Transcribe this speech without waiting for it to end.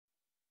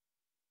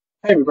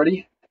Hi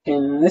everybody.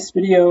 In this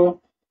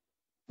video,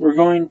 we're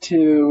going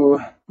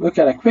to look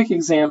at a quick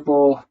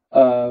example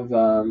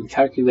of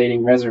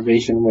calculating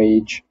reservation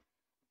wage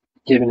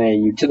given a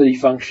utility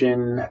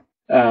function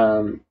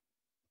and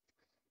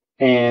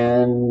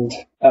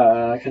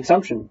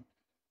consumption.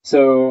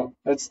 So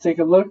let's take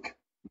a look.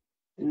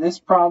 In this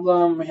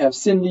problem, we have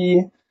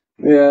Cindy,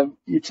 we have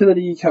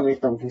utility coming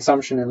from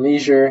consumption and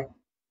leisure,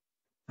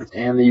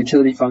 and the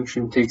utility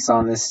function takes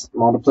on this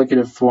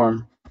multiplicative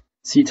form,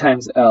 C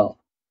times L.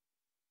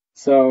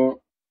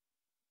 So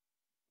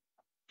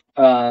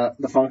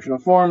the functional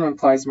form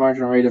implies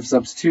marginal rate of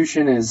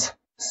substitution is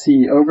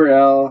C over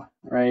L,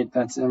 right?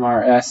 That's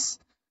MRS.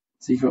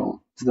 It's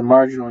equal to the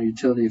marginal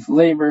utility of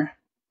labor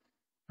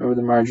over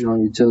the marginal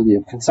utility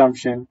of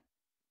consumption.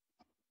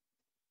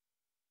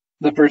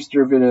 The first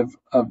derivative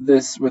of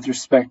this with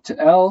respect to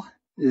L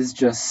is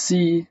just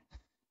C,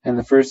 and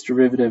the first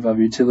derivative of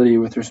utility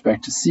with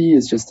respect to C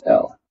is just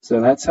L.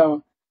 So that's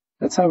how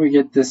we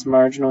get this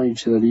marginal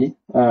utility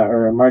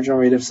or a marginal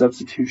rate of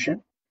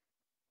substitution.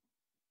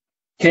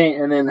 Okay,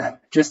 and then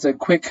just a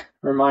quick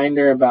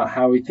reminder about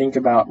how we think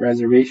about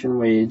reservation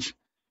wage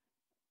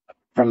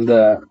from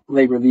the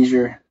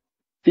labor-leisure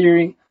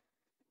theory.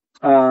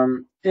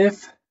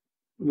 If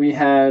we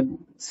had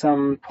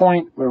some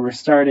point where we're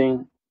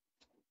starting,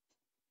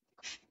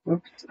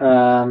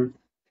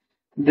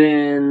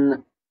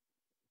 then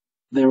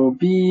there will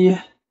be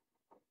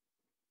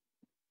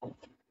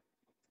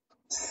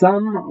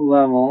some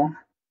level,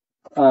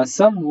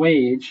 some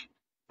wage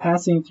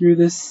passing through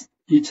this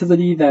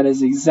utility that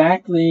is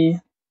exactly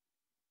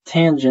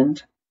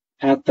tangent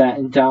at that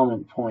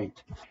endowment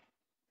point.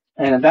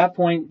 And at that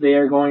point, they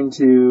are going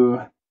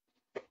to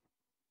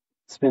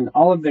spend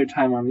all of their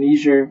time on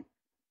leisure,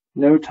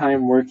 no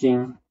time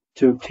working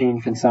to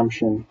obtain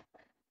consumption.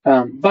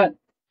 But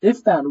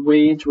if that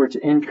wage were to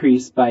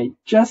increase by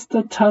just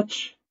a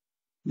touch,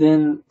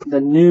 then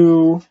the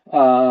new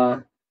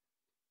optimal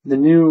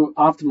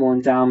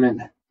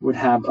endowment would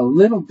have a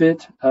little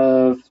bit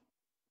of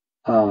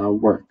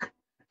work,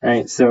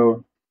 right?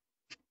 So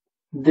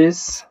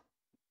this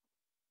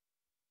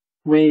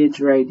wage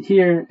right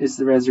here is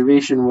the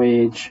reservation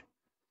wage,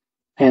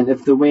 and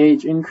if the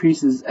wage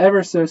increases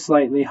ever so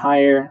slightly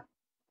higher,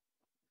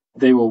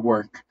 they will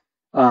work.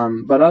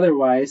 But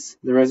otherwise,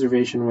 the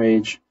reservation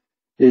wage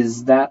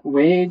is that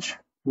wage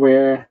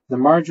where the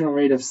marginal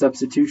rate of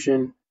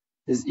substitution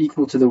is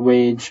equal to the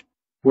wage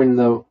when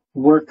the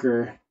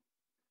worker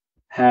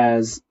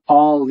has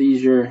all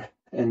leisure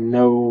and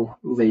no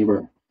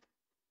labor.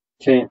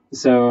 Okay,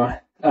 so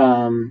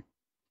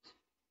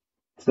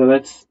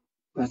let's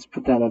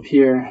put that up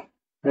here.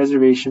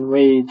 Reservation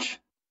wage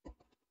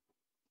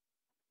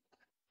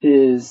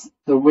is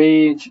the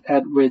wage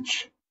at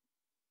which,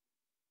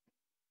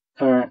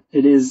 or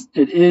it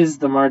is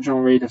the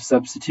marginal rate of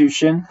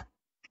substitution.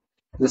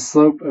 The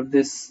slope of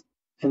this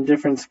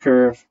indifference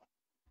curve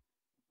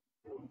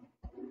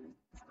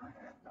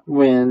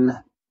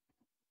when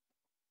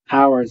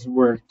hours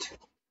worked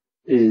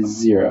is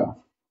 0.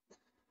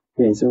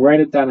 Okay, so right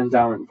at that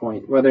endowment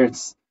point, whether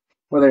it's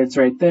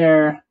right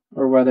there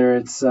or whether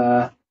it's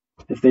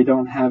if they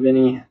don't have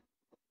any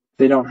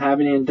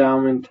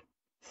endowment,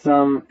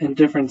 some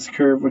indifference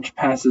curve which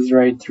passes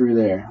right through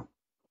there.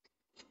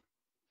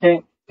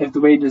 Okay, if the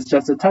wage is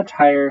just a touch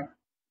higher,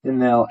 then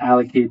they'll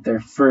allocate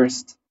their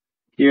first.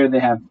 Here they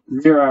have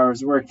 0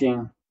 hours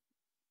working.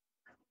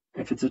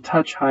 If it's a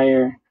touch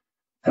higher,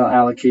 they'll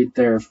allocate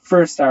their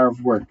first hour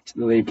of work to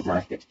the labor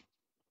market.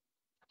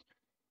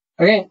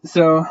 Okay,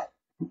 so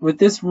with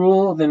this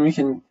rule, then we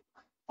can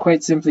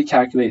quite simply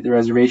calculate the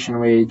reservation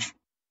wage.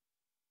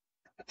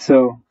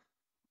 So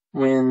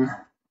we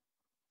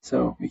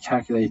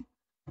calculate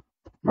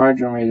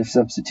marginal rate of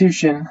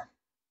substitution,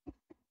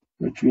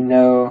 which we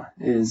know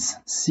is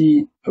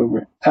C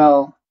over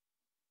L.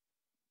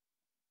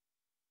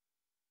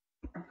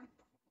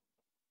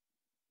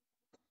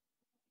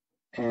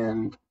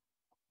 And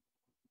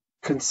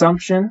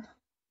consumption,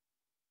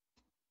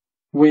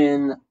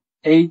 when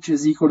H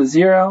is equal to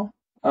 0,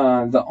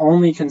 the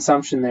only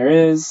consumption there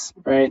is,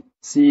 right?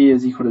 C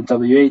is equal to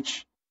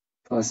WH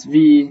plus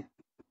V.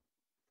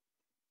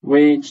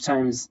 Wage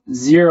times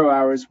 0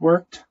 hours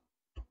worked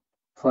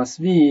plus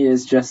V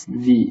is just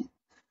V.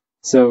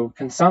 So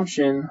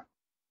consumption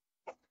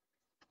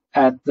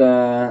at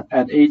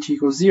H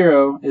equals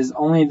 0 is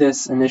only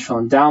this initial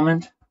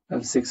endowment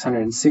of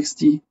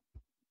 660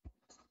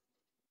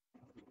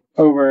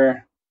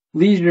 over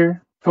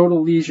leisure,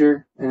 total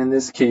leisure, and in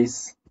this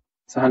case,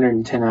 it's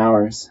 110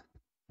 hours.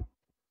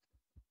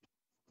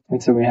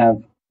 And so we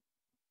have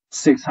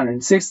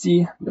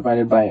 660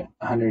 divided by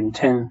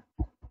 110.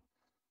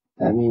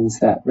 That means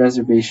that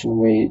reservation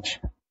wage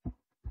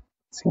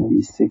is going to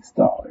be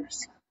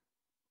 $6,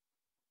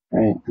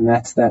 right? And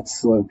that's that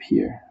slope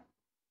here.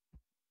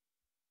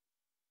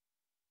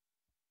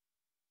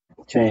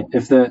 Okay,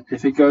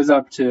 if it goes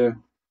up to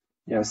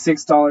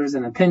 $6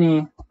 and a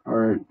penny,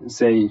 or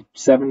say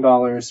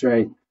 $7,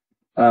 right?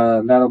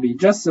 That'll be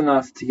just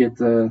enough to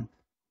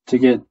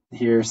get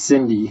here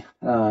Cindy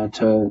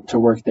to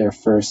work their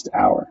first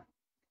hour.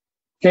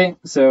 Okay,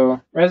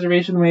 so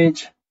reservation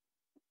wage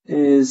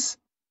is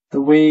the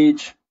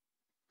wage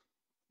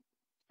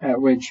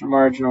at which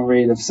marginal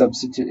rate of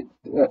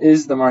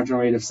is the marginal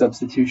rate of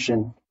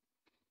substitution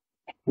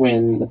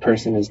when the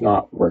person is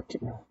not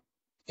working.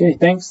 Okay,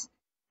 thanks.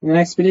 In the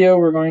next video,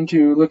 we're going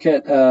to look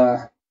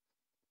at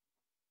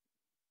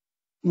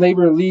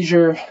labor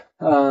leisure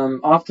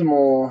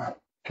optimal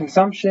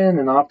consumption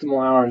and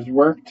optimal hours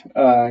worked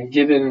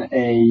given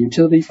a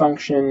utility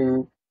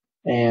function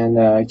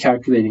and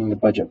calculating the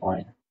budget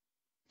line.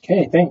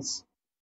 Okay, thanks.